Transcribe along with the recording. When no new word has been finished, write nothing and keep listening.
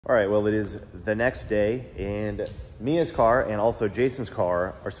All right, well, it is the next day, and Mia's car and also Jason's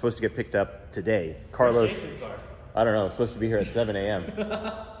car are supposed to get picked up today. Carlos, Jason's car? I don't know, it's supposed to be here at 7 a.m.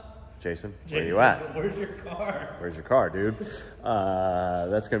 Jason, where are you at? Where's your car? Where's your car, dude?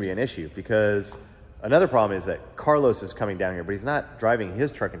 That's going to be an issue because another problem is that Carlos is coming down here, but he's not driving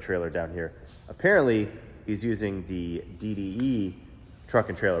his truck and trailer down here. Apparently, he's using the DDE truck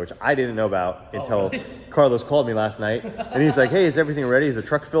and trailer, which I didn't know about until really? Carlos called me last night. And he's like, hey, is everything ready? Is the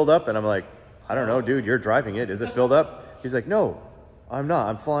truck filled up? And I'm like, I don't know, dude, you're driving it. Is it filled up? He's like, no, I'm not.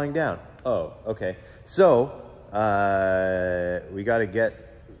 I'm flying down. Oh, okay. So we got to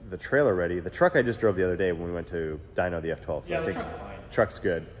get the trailer ready. The truck I just drove the other day when we went to Dyno the F12. So Yeah, I the think truck's fine. Truck's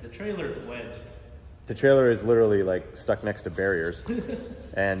good. The trailer's wedged. The trailer is literally like stuck next to barriers.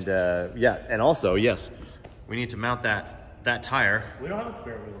 And yeah, and also, yes, we need to mount that tire. We don't have a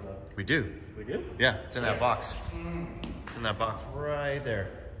spare wheel though. We do. We do? Yeah, it's in that box. It's in that box right there.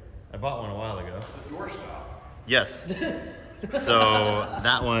 I bought one a while ago. The doorstop. Yes. So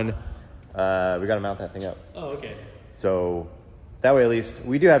that one, we got to mount that thing up. Oh, okay. So that way at least,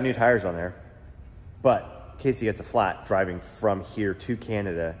 we do have new tires on there, but in case he gets a flat driving from here to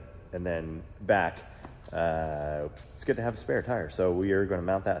Canada and then back, it's good to have a spare tire. So we are going to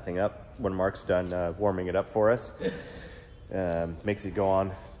mount that thing up when Mark's done warming it up for us. Makes it go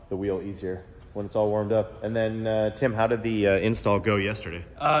on the wheel easier when it's all warmed up. And then Tim, how did the install go yesterday?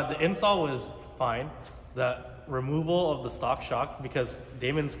 The install was fine. The removal of the stock shocks, because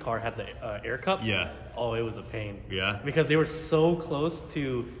Damon's car had the air cups. Yeah. Oh, it was a pain. Yeah. Because they were so close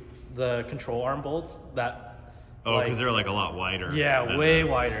to the control arm bolts that. Oh, because they're like a lot wider. Yeah, way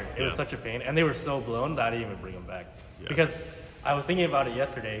wider. It yeah. was such a pain. And they were so blown that I didn't even bring them back. Yeah. Because I was thinking about it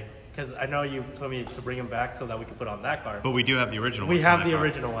yesterday, because I know you told me to bring them back so that we could put on that car. But we do have the original ones. We have the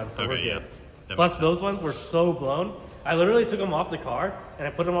original ones, so okay, we're good. yeah. That Plus, makes sense. those ones were so blown. I literally took them off the car and I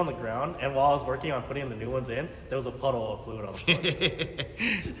put them on the ground. And while I was working on putting the new ones in, there was a puddle of fluid on the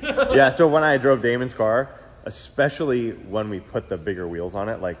floor. Yeah, so when I drove Damon's car, especially when we put the bigger wheels on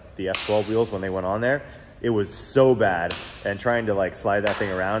it, like the F12 wheels when they went on there, it was so bad. And trying to like slide that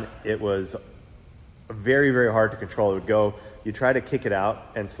thing around, it was very, very hard to control. It would go, you try to kick it out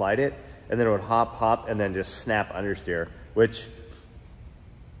and slide it, and then it would hop, and then just snap understeer, which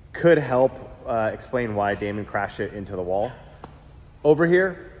could help explain why Damon crashed it into the wall. Over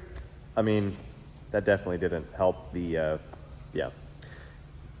here, I mean, that definitely didn't help the, yeah,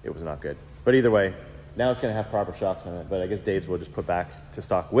 it was not good. But either way, now it's gonna have proper shocks on it, but I guess Dave's will just put back to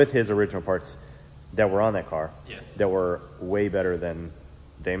stock with his original parts that were on that car. Yes. That were way better than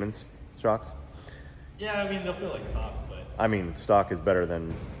Damon's shocks. Yeah, I mean, they'll feel like stock, but... I mean, stock is better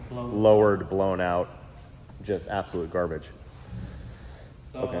than Blown lowered, blown out, just absolute garbage.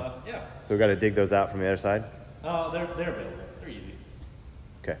 So, Okay. Yeah. So we got to dig those out from the other side? Oh, they're available. They're easy.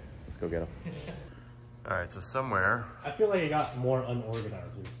 Okay, let's go get them. All right, so somewhere I feel like it got more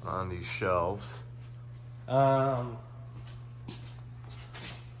unorganized. on these shelves. I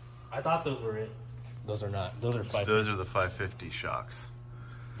thought those were it. Those are not. Those are 550. Those are the 550 shocks.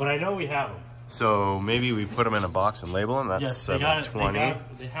 But I know we have them. So maybe we put them in a box and label them. That's Yes, 720.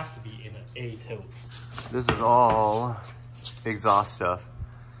 they have to be in a tote. This is all exhaust stuff.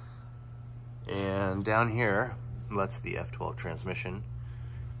 And down here, that's the F12 transmission.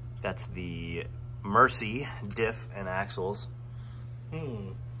 That's the Mercy diff and axles.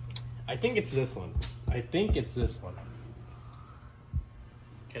 I think it's this one.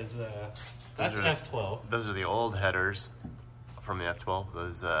 Because that's F12. Those are the old headers from the F12.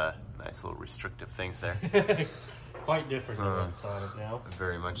 Those nice little restrictive things there. Quite different than what's on it now.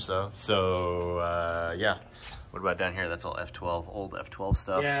 Very much so. So, yeah. What about down here? That's all F12, old F12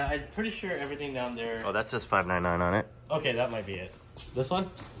 stuff. Yeah, I'm pretty sure everything down there... Oh, that says 599 on it. Okay, that might be it. This one?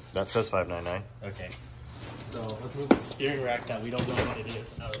 That says 599. Okay. So let's move the steering rack that we don't know what it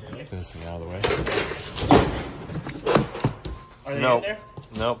is out of the way. This thing out of the way. Are they Nope. in there?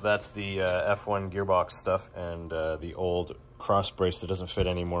 Nope, that's the F1 gearbox stuff and the old cross brace that doesn't fit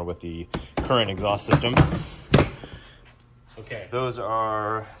anymore with the current exhaust system. Okay. These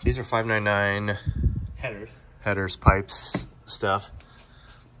are 599 Headers. pipes, stuff.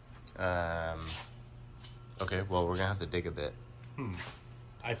 Okay, well, we're gonna have to dig a bit.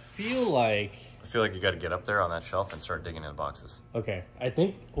 I feel like... I feel like you got to get up there on that shelf and start digging in the boxes. Okay, I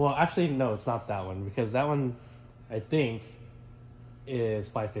think... Well, actually, no, it's not that one. Because that one, I think, is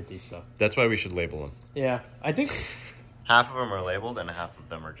 550 stuff. That's why we should label them. Yeah, I think... Half of them are labeled and half of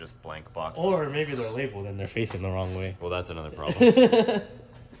them are just blank boxes. Or maybe they're labeled and they're facing the wrong way. Well, that's another problem.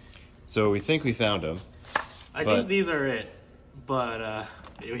 So we think we found them. I think these are it. But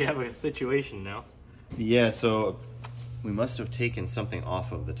we have a situation now. Yeah, so we must have taken something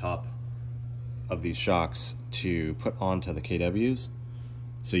off of the top of these shocks to put onto the KWs.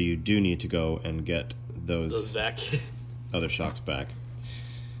 So you do need to go and get those back. other shocks back.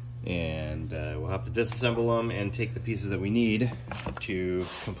 And we'll have to disassemble them and take the pieces that we need to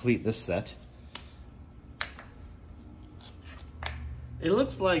complete this set. It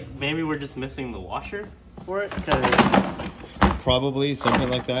looks like maybe we're just missing the washer for it, because Probably something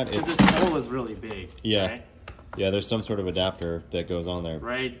like that. this hole is really big. Yeah. Right? Yeah, there's some sort of adapter that goes on there.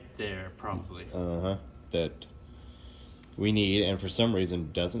 Right there, probably. That we need, and for some reason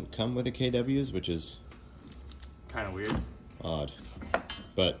doesn't come with the KWs, which is Kind of weird. odd.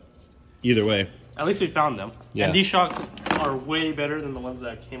 But either way, At least we found them. Yeah. And these shocks are way better than the ones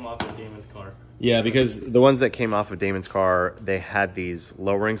that came off of Damon's car. yeah, because the ones that came off of Damon's car, they had these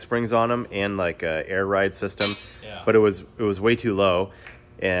lowering springs on them and like a air ride system. Yeah. But it was way too low,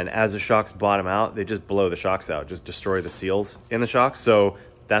 and as the shocks bottom out, they just blow the shocks out, just destroy the seals in the shocks. So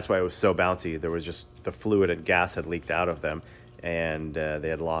that's why it was so bouncy. There was just the fluid and gas had leaked out of them, and they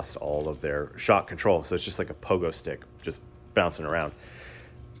had lost all of their shock control. So it's just like a pogo stick, just bouncing around.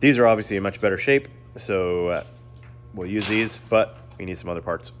 These are obviously in much better shape, so we'll use these, but we need some other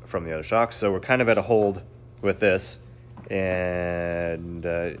parts from the other shocks. So we're kind of at a hold with this, and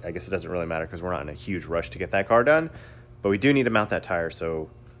I guess it doesn't really matter because we're not in a huge rush to get that car done, but we do need to mount that tire, so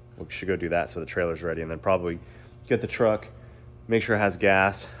we should go do that so the trailer's ready, and then probably get the truck, make sure it has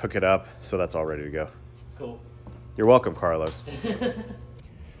gas, hook it up, so that's all ready to go. Cool. You're welcome, Carlos.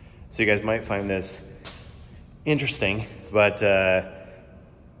 So you guys might find this interesting, but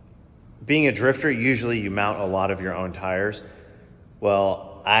being a drifter, usually you mount a lot of your own tires.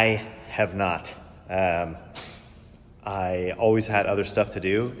 Well, I have not. I always had other stuff to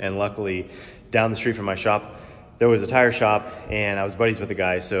do, and luckily down the street from my shop there was a tire shop, and I was buddies with the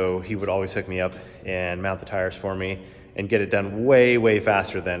guy, so he would always hook me up and mount the tires for me and get it done way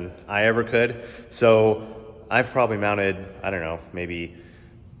faster than I ever could. So I've probably mounted, I don't know, maybe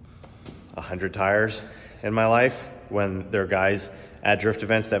 100 tires in my life, when there are guys at drift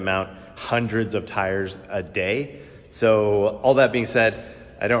events that mount hundreds of tires a day. So all that being said,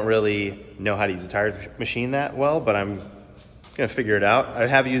 I don't really know how to use a tire machine that well, but I'm gonna figure it out. I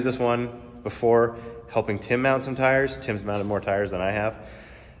have used this one before, helping Tim mount some tires. Tim's mounted more tires than I have.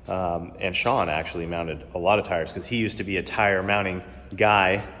 And Sean actually mounted a lot of tires because he used to be a tire mounting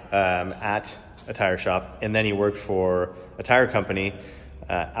guy at a tire shop, and then he worked for a tire company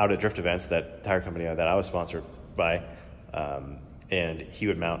out at drift events, that tire company that I was sponsored by, and he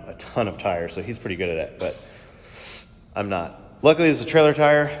would mount a ton of tires, so he's pretty good at it, but I'm not. Luckily, it's a trailer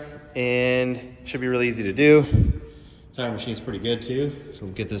tire, and should be really easy to do. Tire machine's pretty good too, so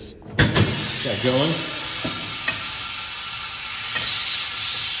we'll get this guy going.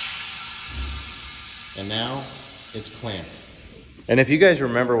 And now it's clamped. And if you guys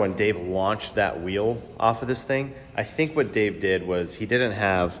remember when Dave launched that wheel off of this thing, I think what Dave did was he didn't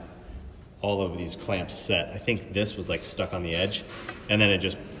have all of these clamps set. I think this was like stuck on the edge, and then it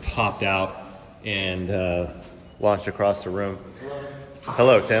just popped out and launched across the room.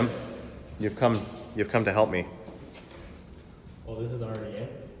 Hello, Tim. You've come to help me. Well, this is already in.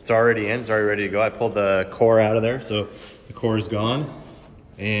 It's already in. It's already ready to go. I pulled the core out of there, so the core is gone,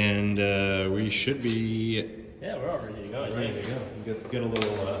 and we should be. Yeah, we're all ready to go. Ready to go. Get a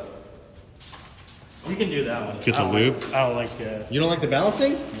little. You can do that one. Get the lube. I don't like You don't like the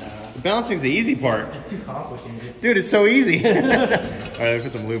balancing? Nah. The balancing's the easy part. It's too complicated. Dude, it's so easy. All right, let's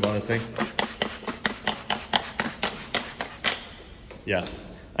put some lube on this thing. Yeah,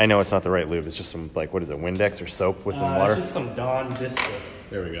 I know it's not the right lube. It's just some, like, what is it, Windex or soap with some water? It's just some Dawn Vista.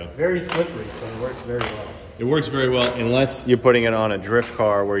 There we go. Very slippery, so it works very well. It works very well unless you're putting it on a drift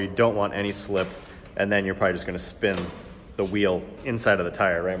car where you don't want any slip, and then you're probably just going to spin the wheel inside of the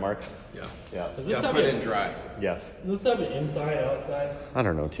tire, right, Mark? Yeah. Yeah. Does this Yeah, have put it an, in dry. Yes. does this have an inside, outside? I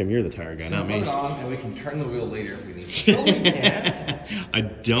don't know, Tim. You're the tire guy, So not put me. it on, and we can turn the wheel later if we need to. No, we can't. I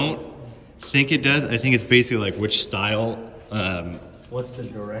don't think it does. I think it's basically like which style. What's the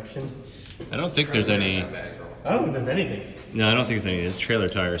direction? I don't think there's any. That bad, girl. I don't think there's anything. No, I don't think there's any. It's trailer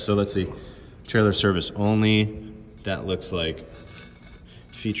tires. So let's see. Trailer service only. That looks like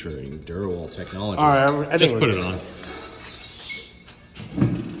featuring Durwall technology. All right, I think just we're put it good. on.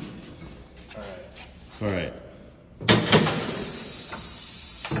 All right. All right.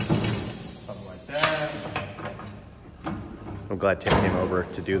 Something like that. I'm glad Tim came over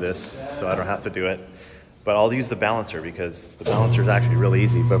to do this, so I don't have to do it. But I'll use the balancer because the balancer is actually really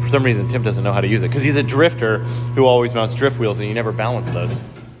easy. But for some reason, Tim doesn't know how to use it because he's a drifter who always mounts drift wheels and he never balances those.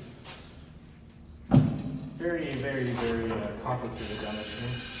 Very complicated on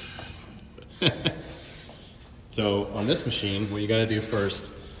this thing. So on this machine, what you got to do first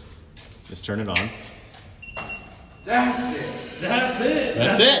is turn it on. That's it. That's it.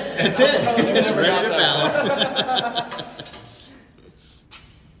 That's it. That's it. It's ready to balance.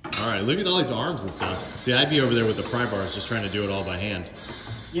 All right, look at all these arms and stuff. See, I'd be over there with the pry bars just trying to do it all by hand.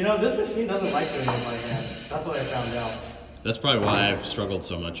 You know, this machine doesn't like doing it by hand. That's what I found out. That's probably why I've struggled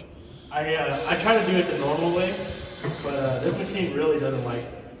so much. I try to do it the normal way, but this machine really doesn't like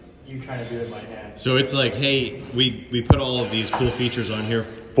you trying to do it by hand. So it's like, hey, we put all of these cool features on here.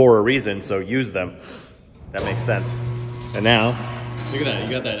 For a reason, so use them. That makes sense. And now, Look at that.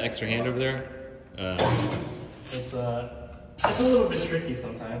 You got that extra hand over there? It's a little bit tricky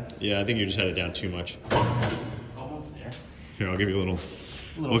sometimes. Yeah, I think you just had it down too much. Almost there. Here, I'll give you a little.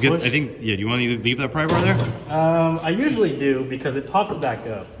 Little push. I think, yeah, do you want to leave that pry bar there? I usually do because it pops back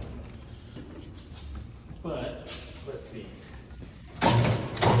up. But let's see.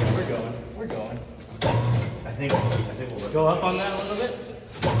 Yeah, we're going. I think we'll Go up on that a little bit.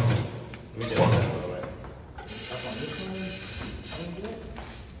 We did that, by the way. Up on this one.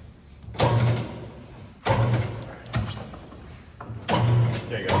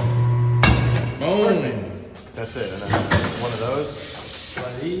 There you go. Boom! That's it. And then one of those.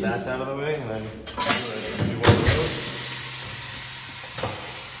 That's out of the way, and then do one of those.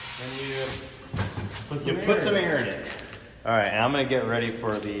 Then you put some air in it. All right, and I'm gonna get ready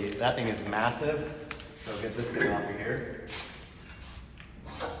for that thing is massive, so get this thing off of here.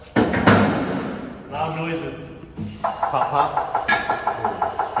 Loud noises. Pop, pop.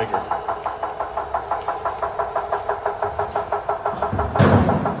 Ooh, bigger.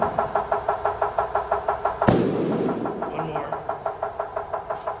 One more.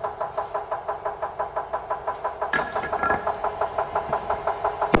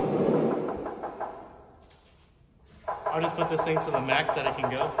 I'll just put this thing to the max that it can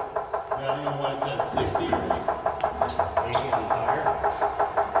go. I don't know why it's at 60 or 80 on higher.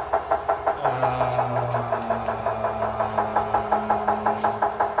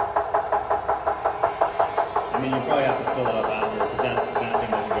 I mean, you probably have to fill it up after, because that thing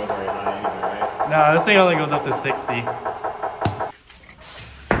doesn't go very high either, right? No, this thing only goes up to 60.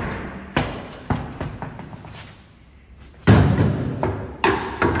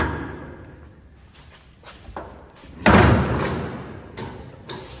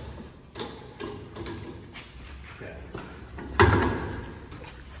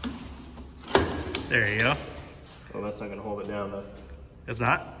 There you go. Well, that's not going to hold it down, though. It's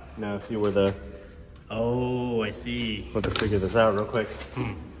not? No, see where the... Oh, I see. We'll have to figure this out real quick.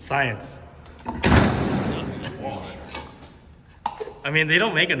 Science. I mean, they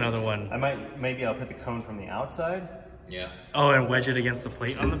don't make another one. Maybe I'll put the cone from the outside. Yeah. Oh, and wedge it against the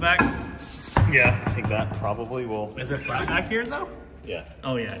plate on the back? Yeah. I think that probably will... Is it flat back here, though? Yeah.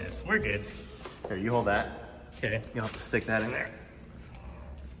 Oh, yeah, it is. We're good. Here, you hold that. Okay. You'll have to stick that in there.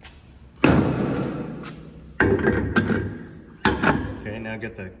 Okay, now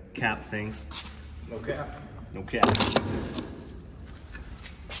get the cap thing. No cap. No cap.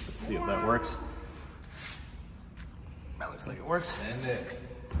 Let's see if that works. That looks like it works. Send it.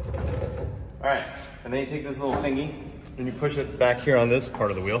 All right, and then you take this little thingy and you push it back here on this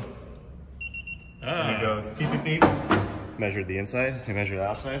part of the wheel. And it goes beep, beep, beep. Measure the inside and measure the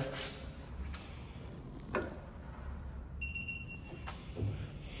outside.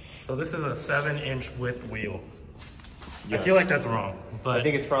 So this is a 7-inch width wheel. Yes. I feel like that's wrong, but I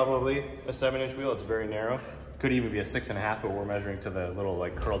think it's probably a 7-inch wheel. It's very narrow. Could even be a 6.5, but we're measuring to the little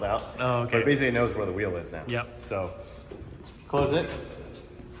like curled out. Oh, okay. But basically it knows where the wheel is now. Yep. So close it.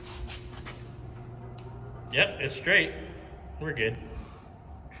 Yep, it's straight. We're good.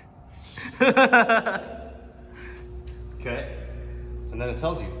 Okay. And then it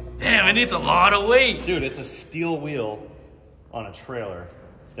tells you. Damn, it needs a lot of weight. Dude, it's a steel wheel on a trailer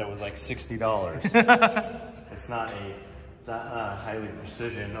that was like $60. It's not a highly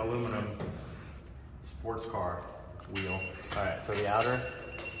precision aluminum sports car wheel. All right, so the outer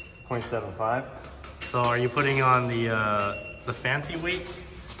 0.75. So are you putting on the fancy weights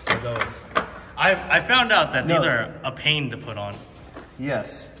or those? I found out that these are a pain to put on.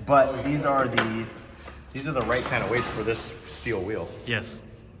 Yes, but these are the right kind of weights for this steel wheel. Yes.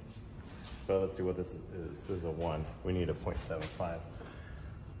 So let's see what this is. This is a 1. We need a 0.75.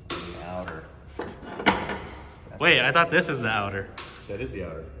 The outer. Wait, I thought this is the outer. That is the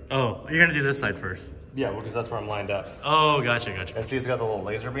outer. Oh, you're gonna do this side first. Yeah, well, because that's where I'm lined up. Oh, gotcha. And see, it's got the little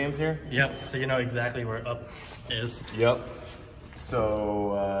laser beams here. Yep, so you know exactly where up is. Yep.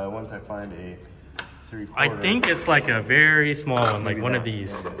 So once I find a 3/4. I think it's like a very small one, like maybe one that- of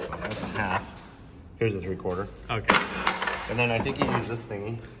these. That's a half. Here's a 3/4. Okay. And then I think you use this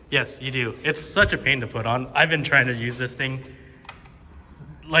thingy Yes, you do. It's such a pain to put on. I've been trying to use this thing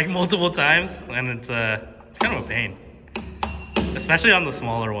like multiple times, and it's kind of a pain, especially on the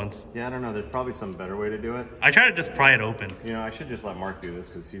smaller ones. Yeah, I don't know. There's probably some better way to do it. I try to just pry it open. You know, I should just let Mark do this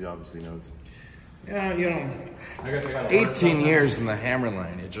because he obviously knows. Yeah, you know, I guess I got 18 years in the hammer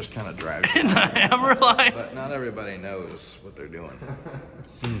line, it just kind of drives you. In the hammer line. But not everybody knows what they're doing.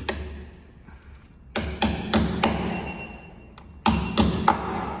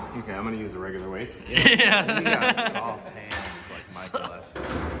 Okay, I'm gonna use the regular weights. Yeah. You got soft hands like Michael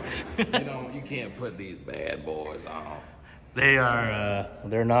Leslie. You can't put these bad boys on. They are,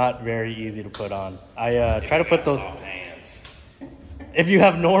 they're not very easy to put on. I try to put those, soft hands. if you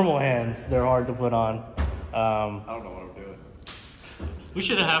have normal hands, they're hard to put on. I don't know what I'm doing. We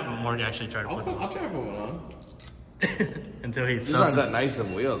should have Mark actually try to put them I'll try to put one on. until he These aren't that nice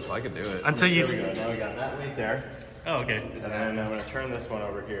of wheels, so I could do it. until you. There we go. Now we got that weight there. Oh, okay. And then I'm gonna turn this one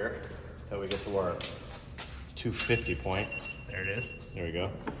over here until we get to our 250 point. There it is. There we go.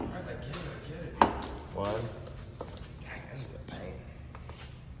 Alright, I get it. One. Dang, this is a pain.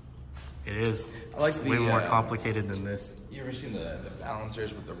 It is. I like It's way the, more complicated than this. You ever seen the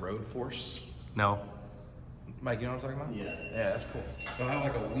balancers with the road force? No. Mike, you know what I'm talking about? Yeah. Yeah, that's cool. They'll have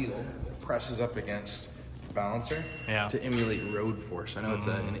like a wheel that presses up against the balancer Yeah. to emulate road force. I know it's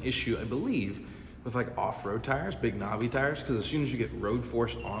an issue, I believe, with like off-road tires, big knobby tires, because as soon as you get road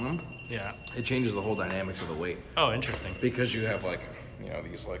force on them, Yeah. it changes the whole dynamics of the weight. Oh, interesting. Because you have like,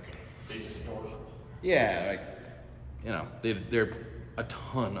 these like... They distort. Yeah, like, they're a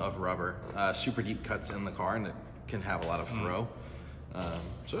ton of rubber, super deep cuts in the car, and it can have a lot of throw.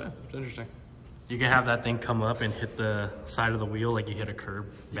 So yeah, it's interesting. You can have that thing come up and hit the side of the wheel like you hit a curb.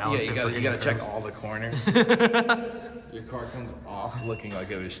 Balance Yeah, it you gotta check curbs. all the corners. Your car comes off looking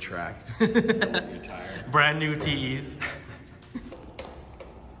like it was tracked. You're tired. Brand new TEs.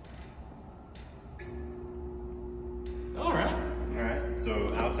 All right. All right.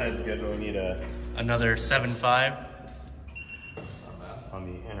 So outside's good, but we need a Another 7.5. on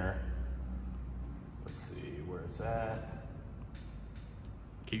the inner. Let's see where it's at.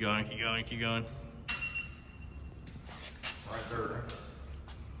 Keep going, keep going, keep going. Right there.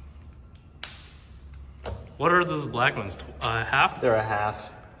 What are those black ones? Half? They're a half,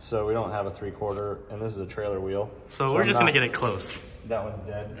 so we don't have a 3/4, and this is a trailer wheel. So we're I'm just not- gonna get it close. That one's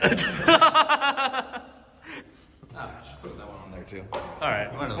dead. Just put that one on there too. All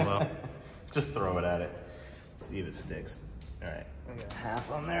right, might as well. Just throw it at it. See if it sticks. All right.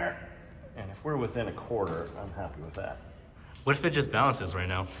 Half on there, and if we're within a 1/4, I'm happy with that. What if it just balances right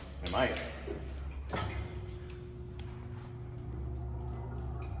now? It might.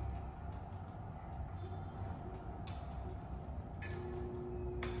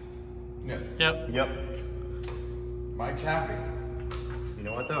 Yeah. Yep. Yep. Mike's happy. You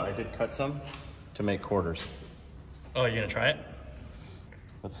know what though? I did cut some to make quarters. Oh, you're gonna try it?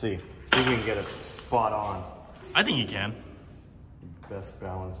 Let's see. See if we can get it spot on. I think you can. Best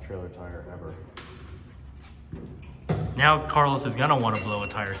balanced trailer tire ever. Now Carlos is gonna want to blow a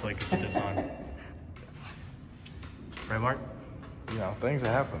tire so he can put this on. Right, Mark? Things that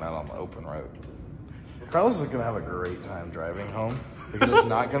happen out on the open road. Carlos is gonna have a great time driving home because there's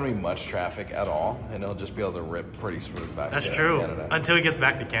not gonna be much traffic at all, and he'll just be able to rip pretty smooth back. That's to true. Canada. Until he gets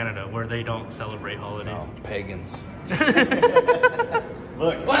back to Canada, where they don't celebrate holidays. Pagans. Look.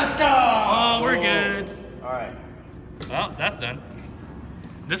 Let's go! Oh, we're good. All right. Well, that's done.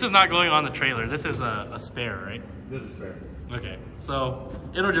 This is not going on the trailer. This is a spare, right? This is fair. Okay, so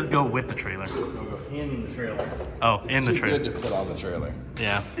it'll just go with the trailer. We'll go in the trailer. Oh, in the Too trailer. good to put on the trailer.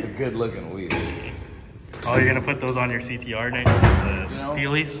 Yeah. It's a good looking wheel. Oh, you're gonna put those on your CTR next? The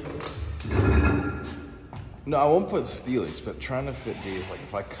Steelies? No, I won't put Steelies, but trying to fit these, like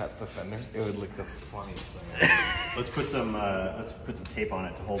if I cut the fender, it would look the funniest thing. Let's put some tape on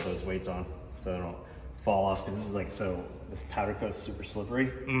it to hold those weights on so they don't fall off, because this is this powder coat's super slippery,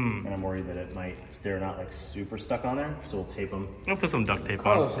 and I'm worried that they're not like super stuck on there, so we'll tape them. I'll put some duct tape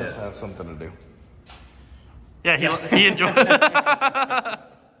Carlos on. has to have something to do. Yeah, he enjoyed.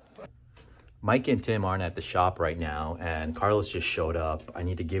 Mike and Tim aren't at the shop right now, and Carlos just showed up. I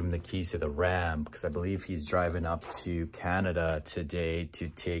need to give him the keys to the Ram because I believe he's driving up to Canada today to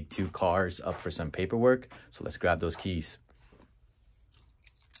take 2 cars up for some paperwork. So let's grab those keys.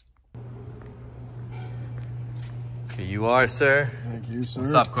 Here you are, sir. Thank you, sir.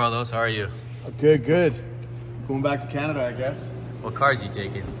 What's up, Carlos? How are you? Good, good. Going back to Canada, I guess. What cars you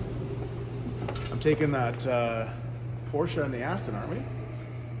taking? I'm taking that Porsche and the Aston, aren't we?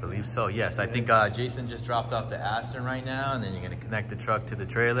 I believe so, yes. I think Jason just dropped off the Aston right now, and then you're going to connect the truck to the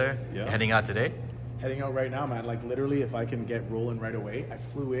trailer. Yeah. You're heading out today? Heading out right now, man. Like literally, if I can get rolling right away. I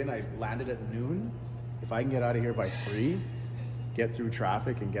flew in, I landed at noon. If I can get out of here by 3, get through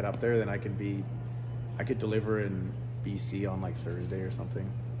traffic and get up there, then I could deliver in BC on like Thursday or something.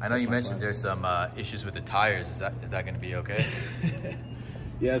 I know you mentioned there's some issues with the tires. Is that going to be okay?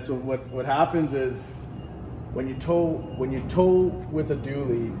 Yeah. So what happens is when you tow with a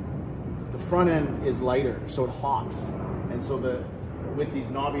dually, the front end is lighter, so it hops, and so with these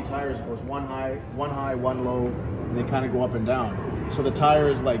knobby tires, it goes one high, one low, and they kind of go up and down. So the tire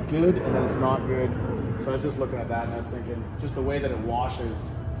is like good, and then it's not good. So I was just looking at that, and I was thinking, just the way that it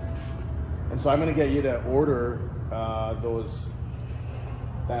washes. And so I'm gonna get you to order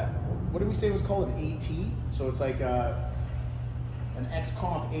what did we say it was called, an AT? So it's like an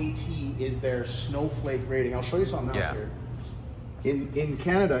XComp AT is their snowflake rating. I'll show you something else here. In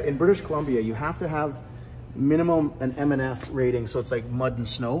Canada, in British Columbia, you have to have minimum an M&S rating, so it's like mud and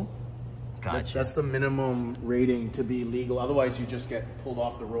snow. Gotcha. That's the minimum rating to be legal. Otherwise, you just get pulled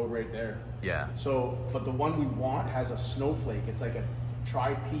off the road right there. Yeah. So, but the one we want has a snowflake. It's like a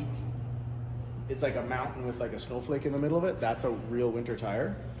tri-peak. It's like a mountain with like a snowflake in the middle of it. That's a real winter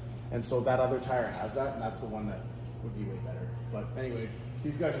tire. And so that other tire has that, and that's the one that would be way better. But anyway,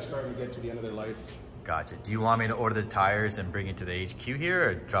 these guys are starting to get to the end of their life. Gotcha. Do you want me to order the tires and bring it to the HQ here,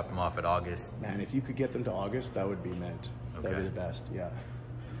 or drop them off at August? Man, if you could get them to August, that would be mint. Okay. That would be the best, yeah.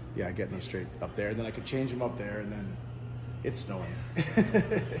 Yeah, getting them straight up there. Then I could change them up there, and then it's snowing.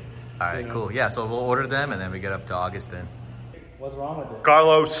 All right, cool. Yeah, so we'll order them, and then we get up to August then. What's wrong with it?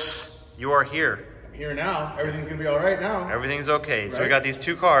 Carlos, you are here. I'm here now. Everything's going to be all right now. Everything's okay. Right? So we got these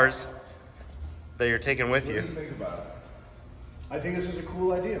 2 cars that you're taking with What you. do you think about it? I think this is a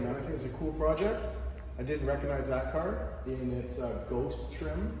cool idea, man. I think it's a cool project. I didn't recognize that car in its ghost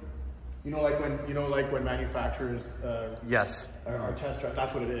trim. You know, like when manufacturers Yes. are test drive.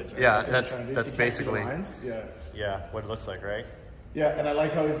 That's what it is. Right? Yeah, That's what it's trying to do. that's So you can't see the basically- lines. Yeah. Yeah, what it looks like, right? Yeah, and I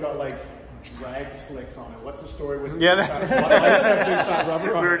like how he's got like drag slicks on it. What's the story with Yeah, why does it have big fat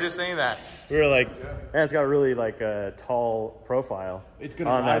rubber on We were it? just saying that. We were like, man, it's got a really like a tall profile It's gonna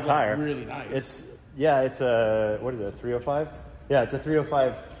on ride that tire. like really nice. It's a, what is it, a 305? Yeah, it's a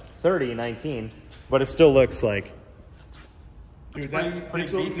 305 30 19, but it still looks like, Dude, pretty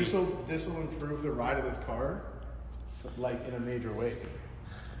this will improve the ride of this car, like in a major way.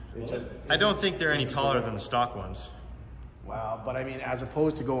 I don't think they're any taller than the stock ones. Wow, but I mean, as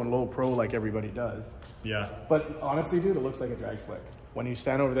opposed to going low pro like everybody does. Yeah. But honestly, dude, it looks like a drag slick. When you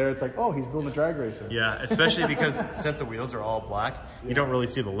stand over there, it's like, oh, he's building a drag racer. Yeah, especially because since the wheels are all black, you don't really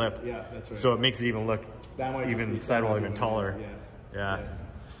see the lip. Yeah, that's right. So it makes it even look That might just even be sidewall what even it is. taller. Yeah. Yeah.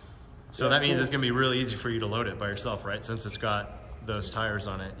 So that means it's gonna be really easy for you to load it by yourself, right? Since it's got those tires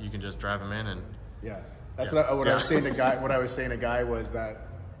on it, you can just drive them in and. Yeah, that's Yeah. what I was saying to Guy. What I was saying to Guy was that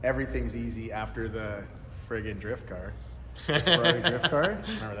everything's easy after the friggin' drift car, Ferrari drift car.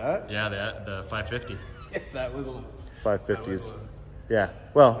 Remember that? Yeah, the 550. That was a 550s. Yeah.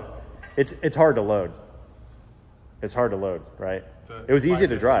 Well, it's hard to load. It's hard to load, right? It was easy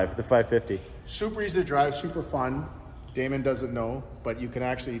to drive, the 550. super easy to drive, super fun. Damon doesn't know, but you can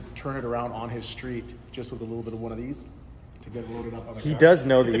actually turn it around on his street just with a little bit of one of these to get loaded up on the He car. does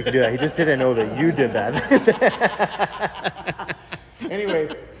know that you can do that. He just didn't know that you did that. Anyway,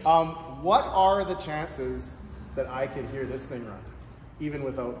 what are the chances that I can hear this thing run, even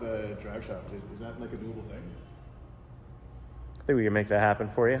without the drive shaft? Is that like a doable thing? I think we can make that happen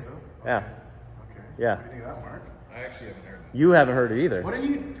for you. So? Yeah. Okay. Yeah. What do you think of that, Mark? I actually haven't heard it. You haven't heard it either. What are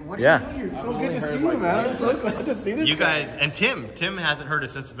you Yeah. doing here? It's so I've good only to heard, see you, like, man. I'm so glad to see this You guy. guys, and Tim hasn't heard it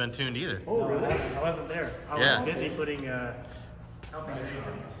since it's been tuned either. Oh, really? I wasn't there. I was Yeah. busy putting, helping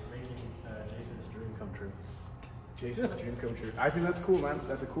Jason, making Jason's dream come true. Jason's dream come true. I think that's cool, man.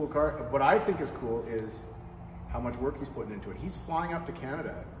 That's a cool car. What I think is cool is how much work he's putting into it. He's flying up to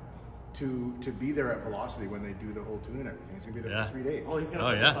Canada to be there at Velocity when they do the whole tune and everything. He's gonna be there Yeah. for 3 days. Oh, he's gonna Oh,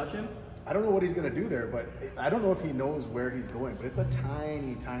 put yeah. the clutch in? I don't know what he's gonna do there, but I don't know if he knows where he's going. But it's a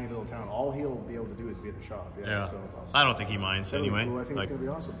tiny, tiny little town. All he'll be able to do is be at the shop. Yeah, Yeah. so it's awesome. I don't think he minds That'll be anyway. cool. I think Like, it's gonna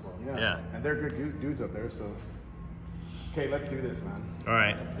be awesome for him. Yeah. Yeah. And they're good dudes up there. So, okay, let's do this, man. all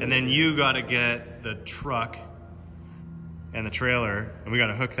right. And then you got to get the truck and the trailer, and we got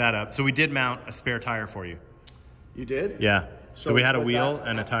to hook that up. So we did mount a spare tire for you. You did? Yeah. So we had a was wheel that-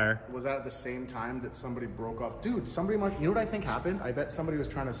 and a tire. Was that at the same time that somebody broke off? Dude, somebody must, you know what I think happened? I bet somebody was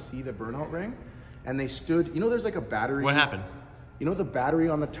trying to see the burnout ring and they stood, you know there's like a battery. What happened? You know the battery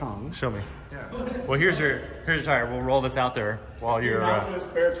on the tongue? Show me. Yeah. Well, here's your tire. We'll roll this out there while you're. Mounted a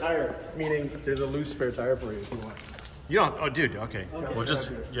spare tire, meaning there's a loose spare tire for you if you want. You don't. Oh, dude. Okay. Well, just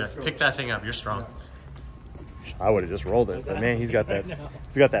pick that thing up. You're strong. I would have just rolled it, but man, he's got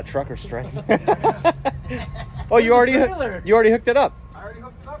that trucker strength. Oh, you already hooked it up. I already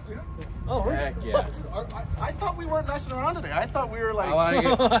hooked it up, dude. Oh, Heck yeah. I thought we weren't messing around today. I thought we were like. I like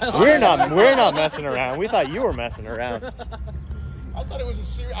it. We're not messing around. We thought you were messing around. I thought it was a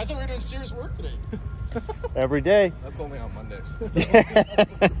serious. I thought we were doing serious work today. Every day. That's only on Mondays.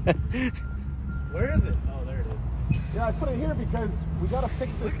 where is it? Oh, there it is. Yeah, I put it here because we gotta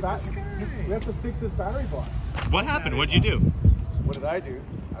fix this battery. We have to fix this battery box. What happened? What'd you do? What did I do?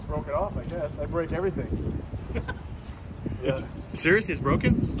 I broke it off. I guess I break everything. It's seriously, it's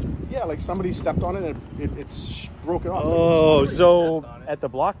broken? Yeah, like somebody stepped on it and it's broken off. Oh, so at the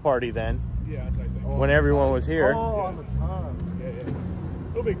block party then, Yeah, that's what I think. when everyone was here. Oh, on the tongue. Yeah.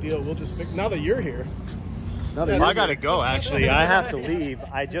 No big deal. We'll just fix. Now that you're here. Now that I gotta go, actually. Actually, I have to leave.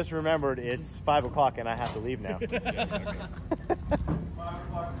 I just remembered it's 5 o'clock and I have to leave now.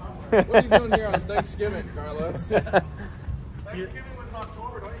 What are you doing here on Thanksgiving, Carlos? Thanksgiving was in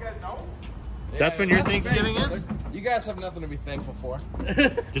October. Don't you guys know? That's when your Thanksgiving is? You guys have nothing to be thankful for.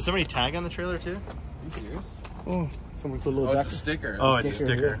 Did somebody tag on the trailer too? Are you serious? Oh, somebody put a little. Oh, it's a jacket. sticker. Oh, it's a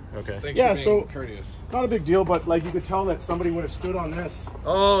sticker sticker. Okay. Thanks Yeah, for being so- courteous. Not a big deal, but like you could tell that somebody would have stood on this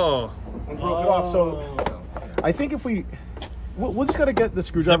Oh. and broke it off. So I think if we'll just gotta get the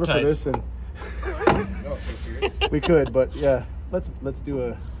screwdriver for ties. this, and Oh, so serious? we could. But yeah, let's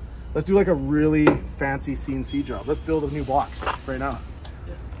do like a really fancy CNC job. Let's build a new box right now.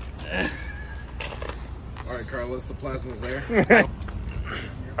 All right, Carlos, the plasma's there.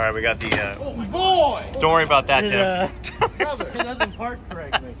 All right, we got the. Oh, my boy! Don't worry about that, Tim. It doesn't park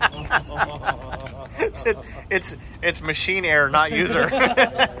correctly. It's machine error, not user.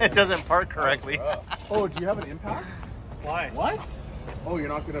 It doesn't park correctly. Oh, do you have an impact? Why? What? Oh, you're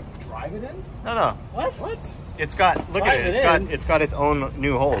not gonna drive it in? No. What? It's got. Look at it. Drive it It's got its own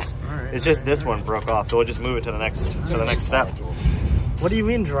new holes. It's just this one broke off, so we'll just move it to the next step. What do you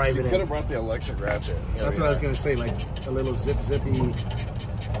mean drive You it could in? have brought the electric ratchet. That's what I was gonna say. Like a little zippy.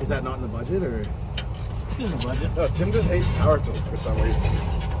 Is that not in the budget or? It's in the budget. No, Tim just hates power tools for some reason.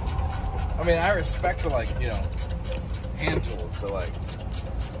 I mean, I respect the, like, you know, hand tools, so, like,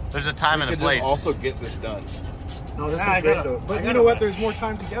 There's a time we and a could place. just also get this done. No, this Ah, is I great gotta- though. I But you gotta- know what? There's more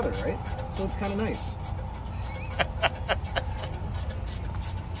time together, right? So it's kind of nice.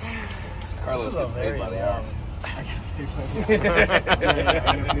 Carlos gets paid by the hour.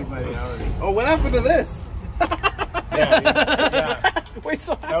 Oh, what happened to this? Yeah. Wait,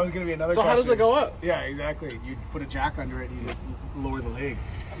 so That was gonna be another. So how does question. it go up? Yeah, exactly. You put a jack under it and you just lower the leg.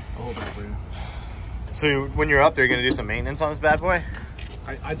 I'll hold that for you. So when you're up there, you're gonna do some maintenance on this bad boy.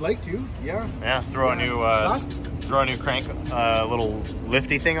 I'd like to. Yeah. Yeah, throw a new crank, little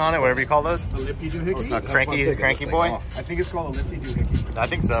lifty thing on it, whatever you call those. A lifty doohickey. A cranky boy. I think it's called a lifty doohickey. I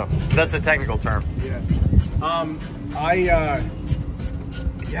think so. That's the technical term. Yeah.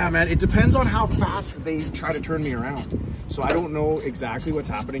 Yeah, man. It depends on how fast they try to turn me around. So I don't know exactly what's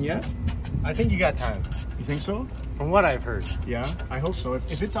happening yet. I think you got time. You think so? From what I've heard. Yeah, I hope so.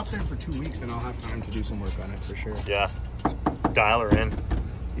 If it's up there for 2 weeks, then I'll have time to do some work on it for sure. Yeah. Dial her in.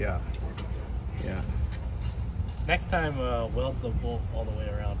 Yeah. Yeah. Next time, weld the bolt all the way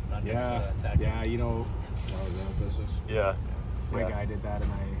around, not just Yeah. tack it. Yeah. You know, Oh, is that what this is? Yeah. my Yeah. guy did that,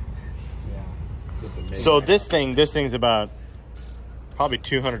 and So this thing's about probably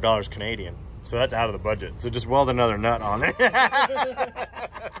 $200 Canadian. So that's out of the budget. So just weld another nut on there.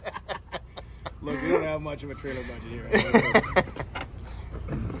 Look, we don't have much of a trailer budget here.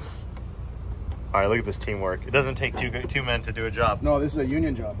 All right, look at this teamwork. It doesn't take two men to do a job. No, this is a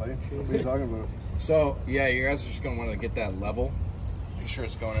union job, buddy. What are you talking about? So, yeah, you guys are just going to want to get that level. Make sure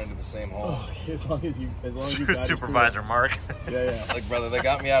it's going into the same hole. As long as you guide us through it. Supervisor Mark. Yeah. Like, brother, they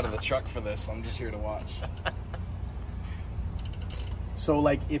got me out of the truck for this. I'm just here to watch. So,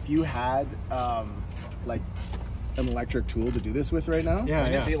 like, if you had, like, an electric tool to do this with right now,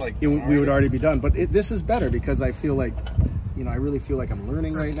 It'd be like we would already be done. But this is better because I feel like, you know, I really feel like I'm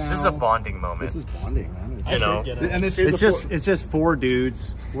learning right now. This is a bonding moment. This is bonding, man. You know, And this is it's just 4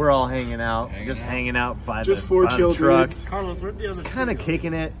 dudes. We're all hanging out, hanging out by just the 4 by chill the truck, dudes. Carlos, where'd the other kind of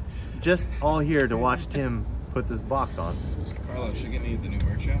kicking it. Just all here to watch Tim put this box on. Carlos, you get me the new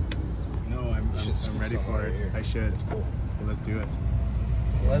merch yet? No, I'm scoop ready some for right it. here. I should. It's cool. Okay, let's do it.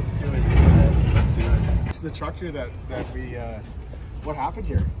 Let's do it. Let's do it. It's the truck here that we. What happened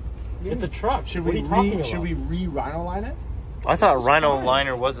here? It's a truck. Should what we are you talking about? should we re-rhino line it? I thought Rhino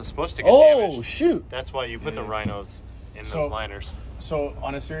liner wasn't supposed to get damaged. shoot! That's why you put the rhinos in those liners. So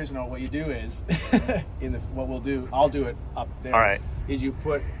on a serious note, what you do is, I'll do it up there. All right. Is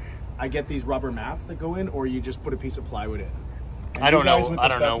I get these rubber mats that go in, or you just put a piece of plywood in. And I don't you guys know. with the I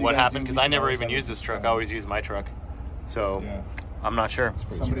don't stuff know you what guys happened do, because we I should never always even have use it. this truck. I always use my truck, so Yeah. I'm not sure.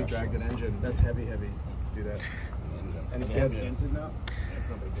 Somebody dragged an engine. That's heavy to do that. And it's dented now? That's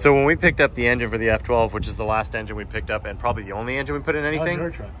not big deal. So when we picked up the engine for the F12, which is the last engine we picked up and probably the only engine we put in anything, your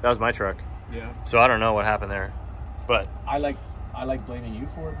truck. that was my truck. Yeah. So I don't know what happened there, but I like blaming you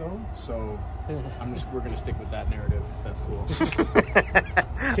for it though, so we're gonna stick with that narrative. That's cool.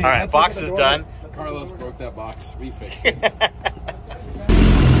 all right, box is done. Carlos broke that box. We fixed it.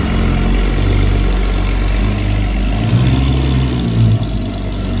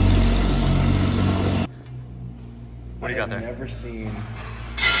 What do you got there? I've never seen an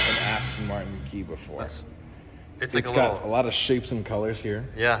Aston Martin key before. It's It's like a got little, a lot of shapes and colors here,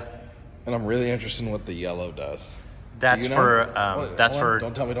 yeah. and I'm really interested in what the yellow does. That's Do you know? for Wait, that's hold on. for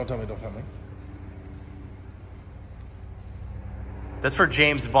Don't tell me. that's for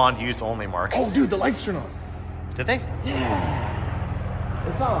James Bond use only, Mark. Oh, dude, the lights turn on. Did they?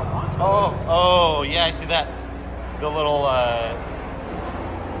 It's not on. Oh, yeah, I see that. The little,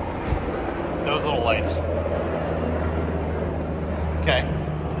 those little lights. Okay.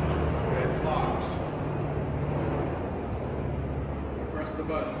 It's locked. Press the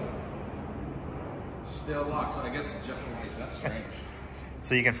button. Still locked. So I guess it's just the lights. That's strange.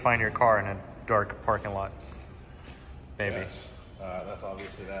 So you can find your car in a dark parking lot. Maybe. Yes. That's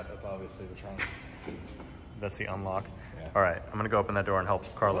obviously that. That's obviously the trunk. That's the unlock. Yeah. All right, I'm gonna go open that door and help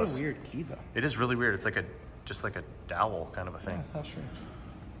Carlos. What a weird key, though. It is really weird. It's like just like a dowel kind of a thing. How strange.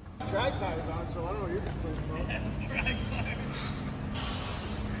 Drag tires on, so I don't know what you're complaining about.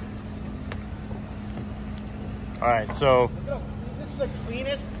 All right, so This is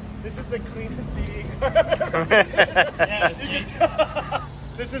the cleanest DDE car. You can tell.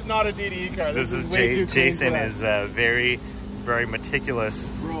 This is not a DDE car. this is way too clean Jason for that. is very, very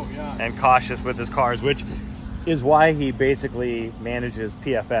meticulous Bro, yeah. and cautious with his cars, which is why he basically manages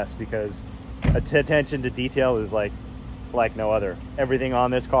PFS, because attention to detail is like no other. Everything on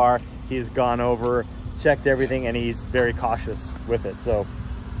this car, he's gone over, checked everything, and he's very cautious with it. So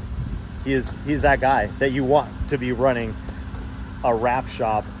he's that guy that you want to be running a wrap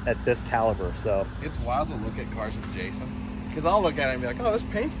shop at this caliber. So It's wild to look at cars with Jason, because I'll look at it and be like, oh, this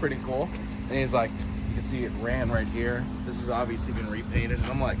paint's pretty cool. And he's like, you can see it ran right here. This has obviously been repainted. And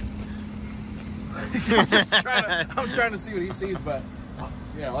I'm like, I'm trying to see what he sees, but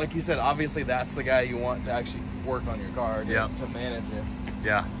you know, like you said, obviously that's the guy you want to actually work on your car, Yeah. to manage it.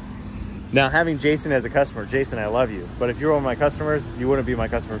 yeah. Now, having Jason as a customer, Jason, I love you. But if you're one of my customers, you wouldn't be my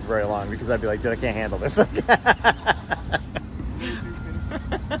customer for very long, because I'd be like, dude, I can't handle this. Way too finished. All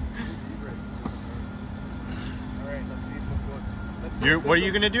right, let's see if this goes. Let's see if What are this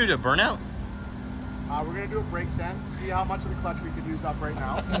you gonna do to burn out? We're gonna do a brake stand, see how much of the clutch we could use up right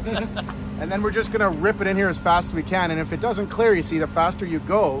now. And then we're just gonna rip it in here as fast as we can. And if it doesn't clear, you see, the faster you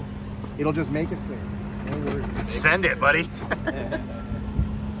go, it'll just make it clear. No worries. Send it, buddy. All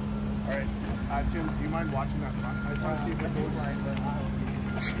right, Tim, do you mind watching that front? I just want to see if it goes right.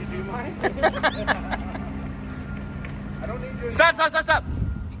 You do mind? I don't need you. Stop.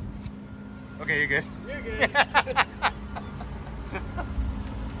 Okay, you're good. You're good.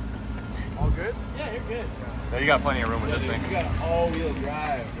 All good? Yeah, you're good. No, you got plenty of room with this thing. We got an all-wheel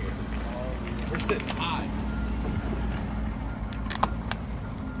drive here. We're sitting high.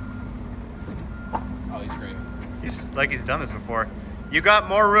 Oh, he's great. He's done this before. You got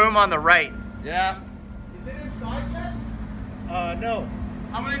more room on the right. Yeah. Is it inside yet? No.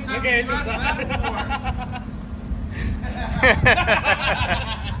 How many times Okay, have you asked that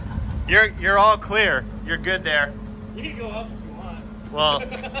before? You're all clear. You're good there. You can go up if you want. Well,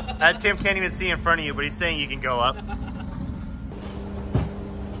 Tim can't even see in front of you, but he's saying you can go up.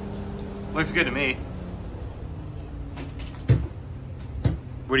 Looks good to me.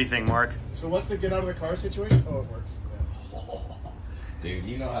 What do you think, Mark? So what's the get out of the car situation? Oh, it works. Dude,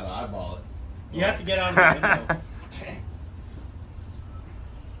 you know how to eyeball it. You have to get on the window.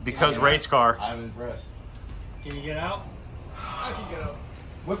 Because race car. I'm impressed. Can you get out? I can get out.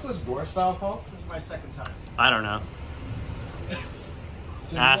 What's this door style called? This is my second time. I don't know.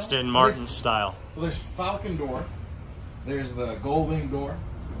 Aston Martin style. Well, there's Falcon door. There's the Goldwing door.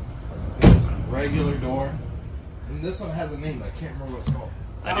 There's regular door. And this one has a name. I can't remember what it's called.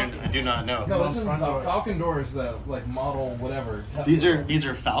 I do not know. No, this is front door. Falcon door is the like model whatever. Tesla These door.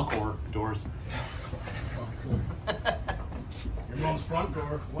 are Falcor doors. Your mom's front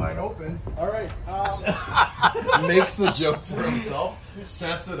door wide open. All right. Makes the joke for himself,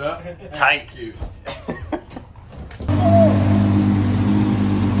 sets it up, Tight. executes.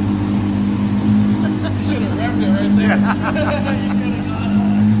 You should have revved it right there.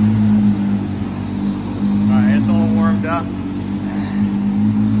 Alright, it's all warmed up.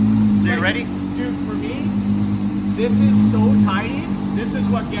 ready? Dude, for me, this is so tidy. This is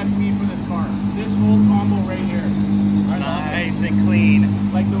what gets me for this car. This whole combo right here. Nice and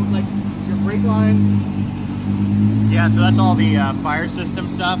clean. Like your brake lines. Yeah, so that's all the fire system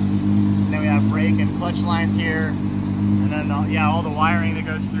stuff. And then we have brake and clutch lines here. And then, all the wiring that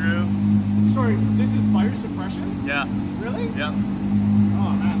goes through. Sorry, this is fire suppression? Yeah. Really? Yeah.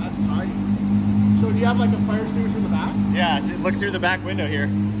 Oh man, that's tidy. So do you have like a fire extinguisher in the back? Yeah, look through the back window here.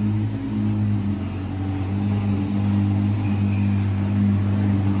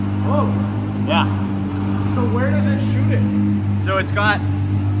 Oh. Yeah. So where does it shoot it? So it's got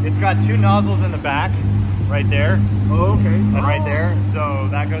 2 nozzles in the back, right there. Oh, okay. And right there. So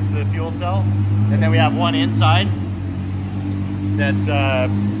that goes to the fuel cell. And then we have one inside that's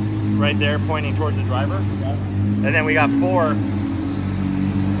right there pointing towards the driver. Yeah. And then we got 4 in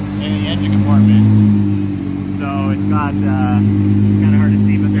the engine compartment. So it's got, it's kind of hard to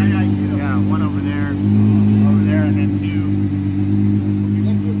see, but there's, I see them. Yeah, 1 over there, and then 2. Okay,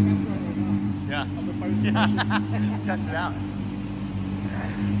 let's do a test run right now. Yeah. Of the fire suppression. Yeah. Test it out.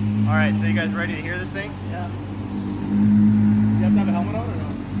 All right, so you guys ready to hear this thing? Yeah. You have to have a helmet on or no?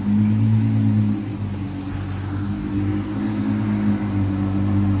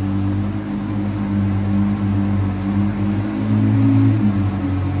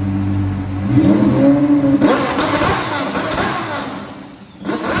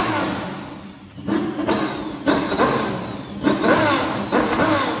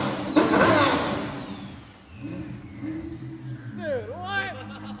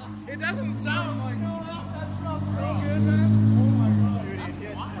 It doesn't sound like that smells so good, man. Oh my god. Dude,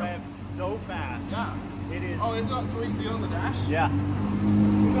 it just revs so fast. Yeah. It is. Oh, it's not. Can we see it on the dash? Yeah.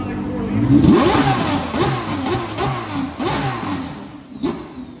 We got like 4 liters.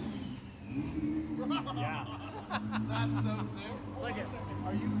 Yeah. That's so sick. Like,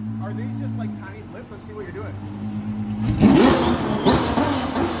 are these just like tiny blips? Let's see what you're doing.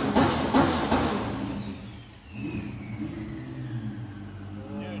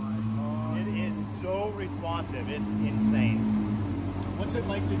 It is so responsive. It's insane. What's it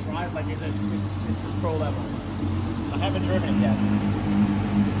like to drive? Like, is it's pro level? I haven't driven it yet.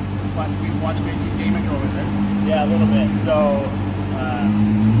 But we've watched Damon go with it. Yeah, a little bit. So,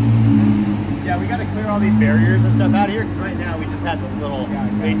 yeah, we got to clear all these barriers and stuff out of here. Because right now we just had the little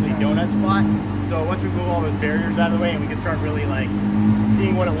basically donut spot. So once we move all those barriers out of the way and we can start really like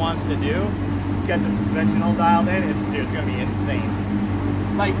seeing what it wants to do, get the suspension all dialed in, it's gonna be insane.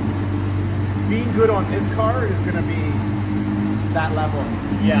 Like, being good on this car is gonna be that level.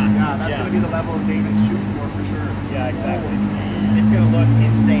 Yeah, Yeah, that's gonna be the level Damon's shooting for sure. Yeah, exactly. It's gonna look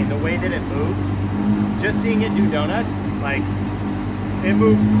insane. The way that it moves, just seeing it do donuts, like it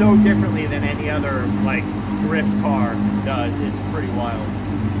moves so differently than any other like drift car does. It's pretty wild.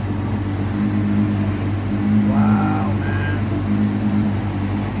 Wow, man.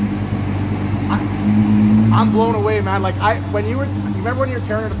 I'm blown away, man. Like you remember when you were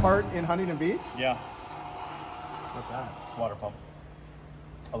tearing it apart in Huntington Beach? Yeah. What's that? Water pump.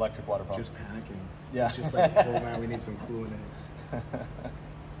 Electric water pump. Just panicking. Yeah. It's just like, oh man, we need some coolant in it.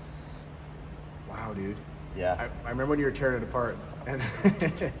 Wow, dude. Yeah. I remember when you were tearing it apart, and,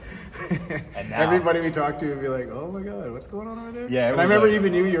 And now- everybody we talked to would be like, "Oh my god, what's going on over there?" Yeah, and I everyone's remember like,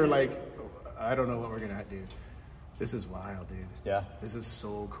 even you were like, "I don't know what we're gonna do. This is wild, dude. Yeah. This is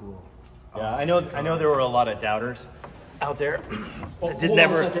so cool." Yeah, Oh I know. my I know God. there were a lot of doubters out there Oh, that hold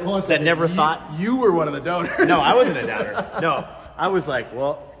on a second. You- thought. you were one of the doubters. No, I wasn't a doubter. No, I was like,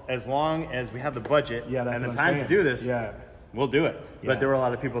 well, as long as we have the budget Yeah, that's and the what I'm time saying. to do this, Yeah. we'll do it. Yeah. But there were a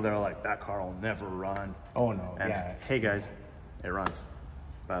lot of people that were like, that car will never run. Oh no. And Yeah. hey guys, it runs.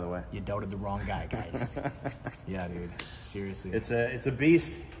 By the way, You doubted the wrong guy, guys. Yeah, dude. Seriously. it's a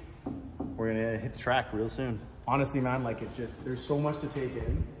beast. We're gonna hit the track real soon. Honestly, man, like it's just there's so much to take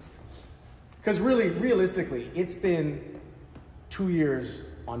in. Because really, realistically, it's been 2 years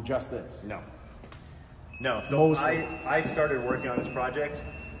on just this. No. So Mostly. I started working on this project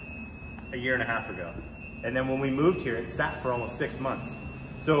a year and a half ago, and then when we moved here, it sat for almost 6 months.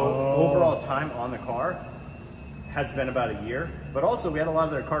 So overall time on the car has been about a year, but also we had a lot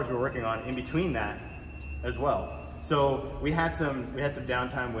of other cars we were working on in between that as well. So we had some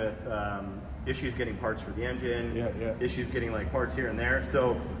downtime with issues getting parts for the engine, Yeah. issues getting like parts here and there.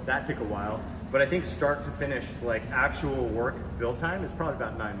 So that took a while. But I think start to finish, like actual work build time is probably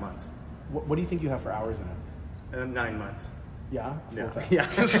about 9 months. What do you think you have for hours in it? 9 months. Yeah. Yeah. Full-time. Yeah.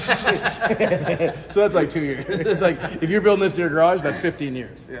 So that's like 2 years. It's like if you're building this in your garage, that's 15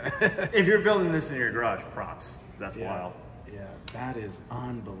 years. Yeah. If you're building this in your garage, props. That's wild. Yeah. That is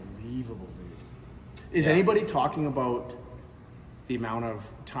unbelievable, dude. Is anybody talking about the amount of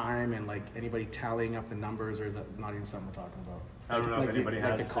time and like anybody tallying up the numbers, or is that not even something we're talking about? I don't know Like if anybody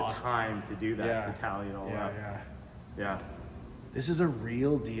like has the time to do that, Yeah. to tally it all Yeah, up. yeah. Yeah. This is a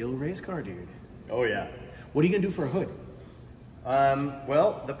real deal race car, dude. Oh yeah. What are you gonna do for a hood?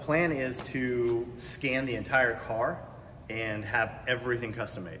 Well, the plan is to scan the entire car and have everything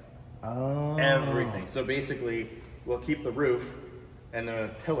custom made. Oh. Everything. So basically, we'll keep the roof and the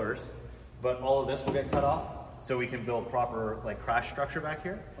pillars, but all of this will get cut off so we can build proper like crash structure back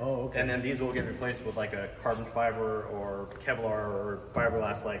here. Oh, okay. And then these will get replaced with like a carbon fiber or Kevlar or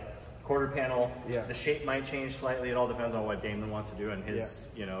fiberglass like quarter panel. Yeah. The shape might change slightly. It all depends on what Damon wants to do and his,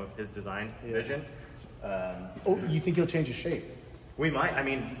 you know, his design vision. Oh, you think he'll change his shape? We might. I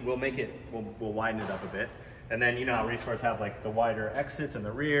mean, we'll make it. We'll widen it up a bit, and then you know how race cars have like the wider exits in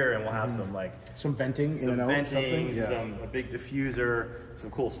the rear, and we'll have some like Some venting in some and out, venting, something? a big diffuser, some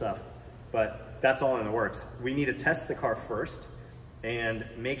cool stuff. But that's all in the works. We need to test the car first and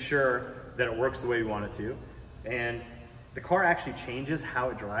make sure that it works the way we want it to. And the car actually changes how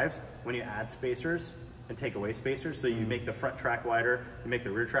it drives when you add spacers and take away spacers. So you make the front track wider, you make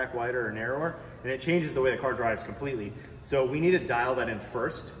the rear track wider or narrower, and it changes the way the car drives completely. So we need to dial that in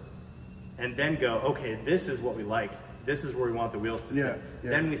first and then go, okay, this is what we like. This is where we want the wheels to sit. Yeah.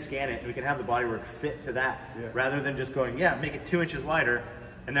 Then we scan it and we can have the bodywork fit to that, Yeah. rather than just going, yeah, make it 2 inches wider,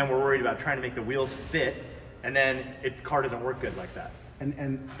 and then we're worried about trying to make the wheels fit, and then the car doesn't work good like that.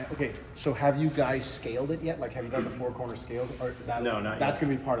 And okay, so have you guys scaled it yet? Like, have you done the 4 corner scales? Or that, No, not That's yet.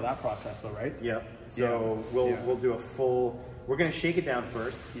 going to be part of that process, though, right? Yep. So we'll do a full. We're gonna shake it down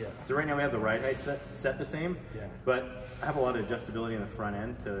first. Yeah. So right now we have the ride height set the same. Yeah. But I have a lot of adjustability in the front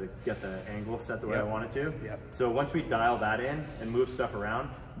end to get the angle set the way I want it to. Yep. So once we dial that in and move stuff around,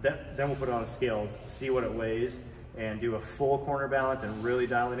 then we'll put it on the scales, see what it weighs, and do a full corner balance and really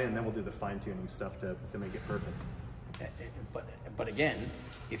dial it in. And then we'll do the fine tuning stuff to make it perfect. But again,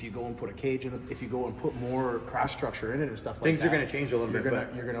 if you go and put a cage in it, if you go and put more crash structure in it and stuff like Things that, are gonna change a little bit,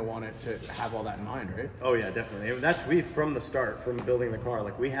 but- You're gonna want it to have all that in mind, right? Oh yeah, definitely. And that's from the start, from building the car.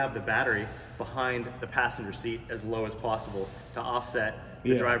 Like we have the battery behind the passenger seat as low as possible to offset the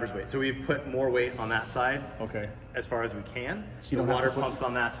Yeah. driver's weight. So we've put more weight on that side Okay. as far as we can. So you the don't have water to put- pumps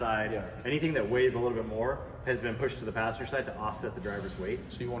on that side. Yeah. Anything that weighs a little bit more has been pushed to the passenger side to offset the driver's weight.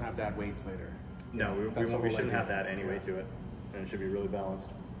 So you won't have to add weights later. No, we That's won't. the We whole shouldn't idea. have to add any weight to it, and it should be really balanced.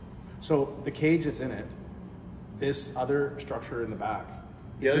 So the cage that's in it, this other structure in the back.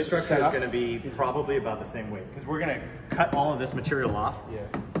 The other it structure set is up- going to be probably about the same weight because we're going to cut all of this material off. Yeah.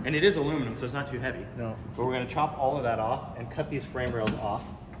 And it is aluminum, so it's not too heavy. No. But we're going to chop all of that off and cut these frame rails off,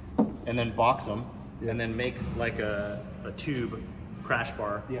 and then box them, and then make like a tube crash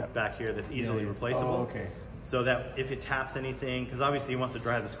bar Yeah. back here that's easily yeah. replaceable. Oh, okay. So that if it taps anything, because obviously he wants to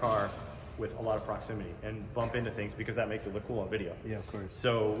drive this car with a lot of proximity and bump into things because that makes it look cool on video. Yeah, of course.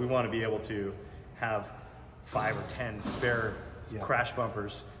 So we want to be able to have 5 or 10 spare Yeah. crash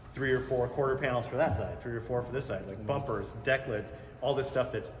bumpers, 3 or 4 quarter panels for that side, 3 or 4 for this side, like bumpers, deck lids, all this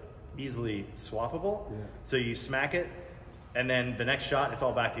stuff that's easily swappable. Yeah. So you smack it, and then the next shot, it's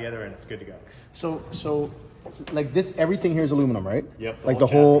all back together and it's good to go. So like this, everything here is aluminum, right? Yep, the Like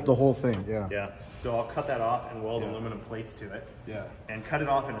whole the whole thing. Yeah. Yeah. So I'll cut that off and weld aluminum plates to it. Yeah. And cut it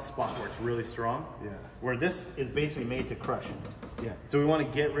off in a spot where it's really strong. Yeah. Where this is basically made to crush. Yeah. So we want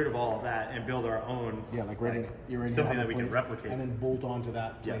to get rid of all of that and build our own. Yeah, like right in, you're in something that we can replicate. and then bolt onto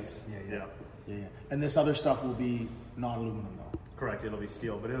that plate. Yes. Yeah. And this other stuff will be not aluminum though. Correct. It'll be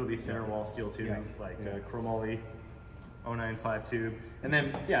steel, but it'll be thinner wall steel tubing, Yeah. like Yeah. chromoly 095 tube. And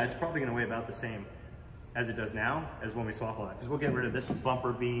then, yeah, it's probably going to weigh about the same as it does now as when we swap all that. Because we'll get rid of this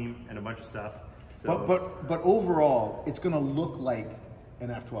bumper beam and a bunch of stuff. So, But overall, it's gonna look like an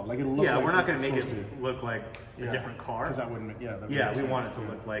F12. Like it'll look. yeah, like we're not it's going to make supposed it look like a different car. Because that wouldn't. Yeah. That would Yeah, make we want it sense.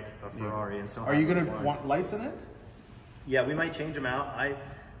 to look like a Ferrari and still Are have you those gonna lines. want lights in it? Yeah, we might change them out.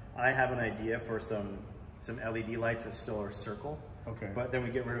 I have an idea for some LED lights that still are circle. Okay. But then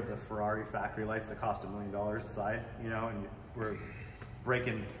we get rid of the Ferrari factory lights that cost $1 million a side, you know, and we're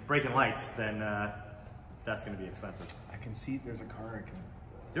breaking lights, then that's going to be expensive. I can see there's a car.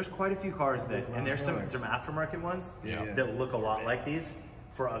 There's quite a few cars that, With and there's some round aftermarket ones Yeah. that look a lot like these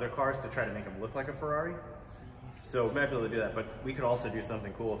for other cars to try to make them look like a Ferrari. So we might be able to do that, but we could also do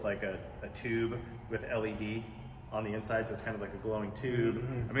something cool with like a tube with LED on the inside, so it's kind of like a glowing tube.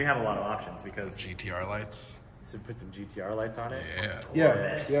 I mean, we have a lot of options because GTR lights. so put some GTR lights on it.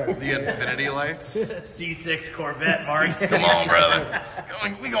 Yeah. Yeah. The Infinity lights. C6 Corvette, Mark. Come on, brother.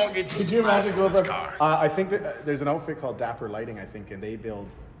 We gonna get you Could some you lights imagine to going this from? car. I think that there's an outfit called Dapper Lighting, I think, and they build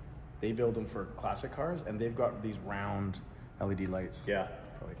them for classic cars, and they've got these round LED lights. Yeah.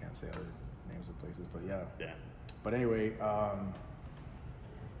 Probably can't say other names of places, but yeah. Yeah. But anyway,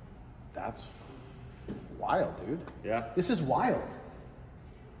 That's wild, dude. Yeah. This is wild.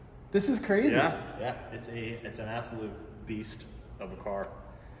 This is crazy. Yeah. It's an absolute beast of a car.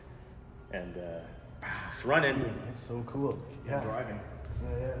 And it's running. It's so cool. Yeah. Driving.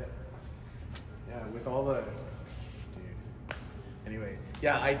 Yeah, with all the dude. Anyway,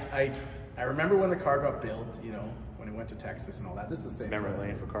 yeah, I remember when the car got built, you know, when it went to Texas and all that. This is the same. Memory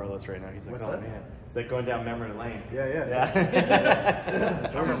lane for Carlos right now. He's like, What's oh that? man. It's like going down memory lane. Yeah.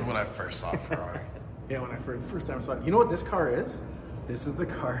 I remember when I first saw a Ferrari. Yeah, when I first time saw it. You know what this car is? This is the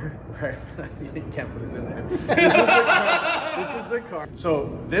car, right? You can't put this in there. This is the car.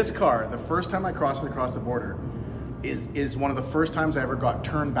 So this car, the first time I crossed it across the border, is one of the first times I ever got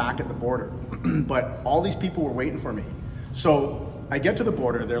turned back at the border. But all these people were waiting for me. So I get to the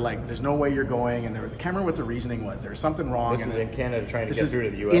border, they're like, there's no way you're going, and there was, I can't remember what the reasoning was. There was something wrong. This is in Canada trying to This get is through to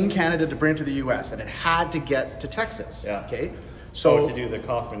the US. in Canada to bring it to the US, and it had to get to Texas. Yeah. Okay. So to do the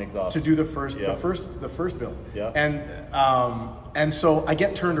Kaufman exhaust. to do the first Yeah. the first build. Yeah. And so I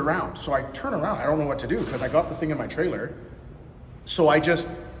get turned around. So I turn around. I don't know what to do because I got the thing in my trailer. So I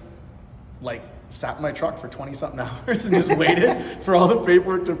just like sat in my truck for 20 something hours and just waited for all the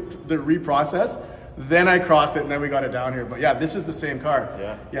paperwork to reprocess. Then I crossed it and then we got it down here. But yeah, this is the same car.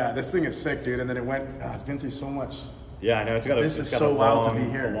 Yeah. Yeah, this thing is sick, dude. And then it went, it's been through so much. Yeah, I know. It's got This it's is got so a wild to long, be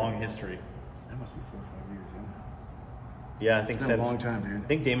here. A long history. That must be 4 or 5 years, Yeah, I think It's been a since long time, dude. I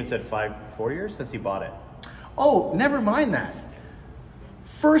think Damon said 4 years since he bought it. Oh, never mind that.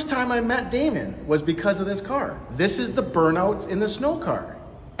 First time I met Damon was because of this car. This is the burnouts in the snow car.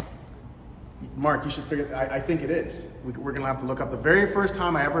 Mark, you should figure, I think it is. We're gonna have to look up the very first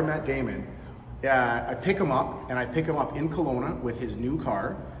time I ever met Damon. I pick him up, and I pick him up in Kelowna with his new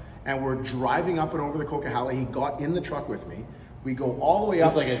car, and we're driving up and over the Coquihalla. He got in the truck with me. We go all the way up.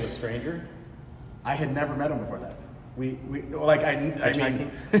 Just like as a stranger? I had never met him before that. We like I mean, He's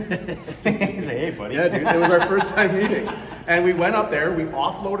like, hey, buddy. yeah, dude, it was our first time meeting, and we went up there. We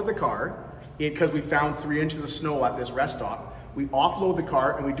offloaded the car because we found 3 inches of snow at this rest stop. We offload the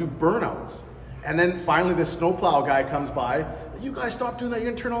car and we do burnouts, and then finally this snowplow guy comes by. You guys stop doing that. You're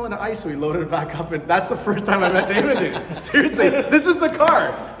gonna turn all into ice. So we loaded it back up, and that's the first time I met Damon, dude. Seriously, this is the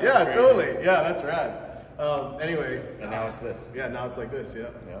car. Yeah, crazy. totally. Yeah, that's rad. Anyway, And now it's this. Yeah, now it's like this. Yeah,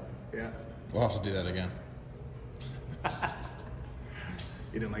 yeah. We'll have to do that again.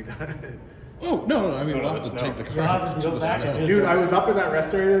 You didn't like that? Oh, no, I mean, we'll have to take the car to the snow. Dude, I was up in that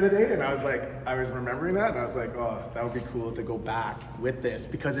rest area the other day, and I was remembering that, and I was like, oh, that would be cool to go back with this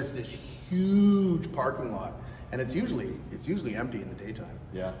because it's this huge parking lot, and it's usually empty in the daytime.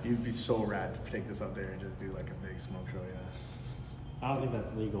 Yeah. You'd be so rad to take this up there and just do like a big smoke show, yeah. I don't think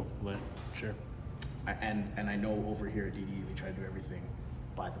that's legal, but sure. And I know over here at DD we try to do everything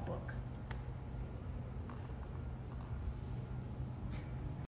by the book.